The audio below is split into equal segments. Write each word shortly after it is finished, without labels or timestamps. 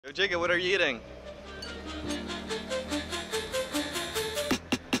So Jacob, what are you eating?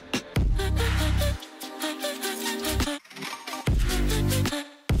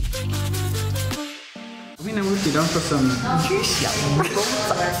 I mean, I would be down for some juice.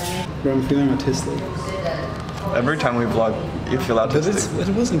 Bro, I'm feeling autistic. Every time we vlog, you feel autistic. But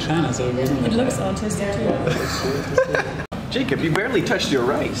it was in China, so it wasn't. It looks autistic too. Jacob, you barely touched your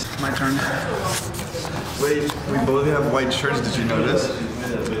rice. My turn. Wait, we both have white shirts, did you notice?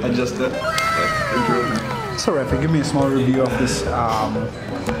 I just did. So Rafi, give me a small review of this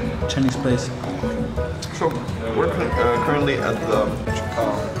Chinese place. So, we're currently at the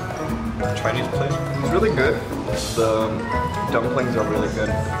Chinese place. It's really good. The dumplings are really good.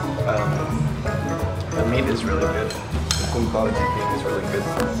 The meat is really good. The kung pao meat is really good.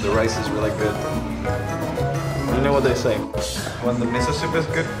 The rice is really good. You know what they say? When the miso soup is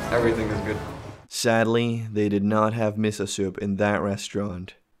good, everything is good. Sadly, they did not have miso soup in that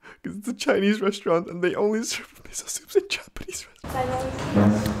restaurant. Because it's a Chinese restaurant and they only serve miso soups in Japanese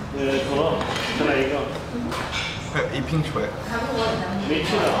restaurants.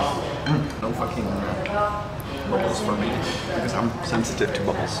 No fucking bubbles for me, because I'm sensitive to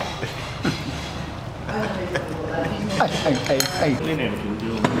bubbles.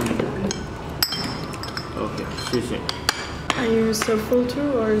 Are you so full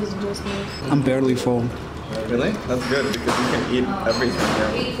too, or is it just me? I'm barely full. Really? That's good, because you can eat everything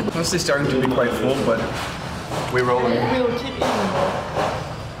here. Mostly starting to be quite full, but we're rolling. We'll keep eating.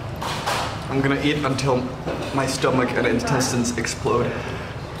 I'm gonna eat until my stomach and intestines explode.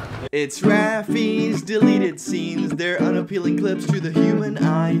 It's Rafi's deleted scenes. They're unappealing clips to the human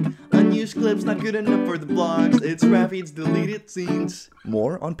eye. Unused clips not good enough for the blogs. It's Rafi's deleted scenes.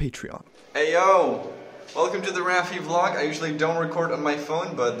 More on Patreon. Hey yo! Welcome to the Rafi vlog. I usually don't record on my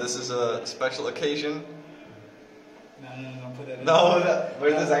phone, but this is a special occasion. No, don't put that in. No,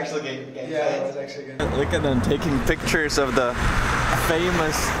 where's this actually getting Yeah, it's actually good. Look at them taking pictures of the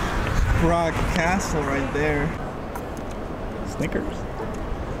famous Prague castle right there. Snickers.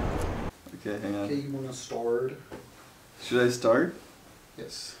 Okay, hang on. Okay, you want to start? Should I start?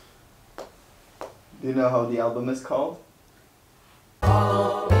 Yes. Do you know how the album is called?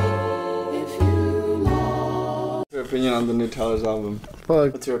 What's your opinion on the new Tyler's album?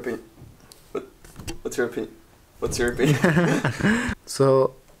 Fuck. What's your opinion? What's your opinion? What's your opinion?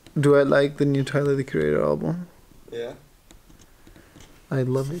 So, do I like the new Tyler the Creator album? Yeah. I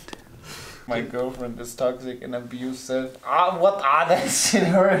love it. My girlfriend is toxic and abusive. What are that shit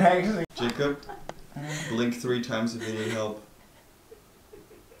her actually? Jacob, blink 3 times if you need help.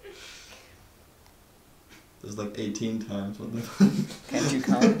 There's like 18 times. What the fuck? Can't you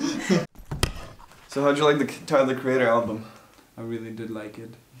count? So how'd you like the Tyler the Creator album? I really did like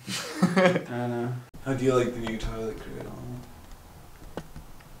it. I know. How do you like the new Tyler the Creator album?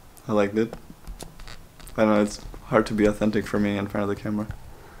 I liked it. I know it's hard to be authentic for me in front of the camera.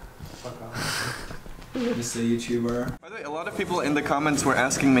 Fuck off. Just a YouTuber. By the way, a lot of people in the comments were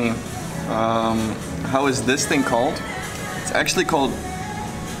asking me, how is this thing called? It's actually called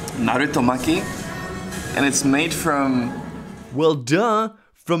Naruto Maki, and it's made from, well duh,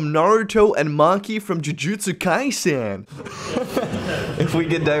 from Naruto and Maki from Jujutsu Kaisen. If we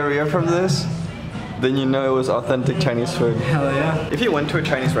get diarrhea from this, then you know it was authentic Chinese food. Hell yeah. If you went to a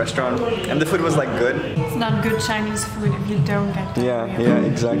Chinese restaurant and the food was like good. It's not good Chinese food if you don't get diarrhea. Yeah,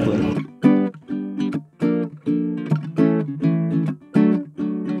 exactly.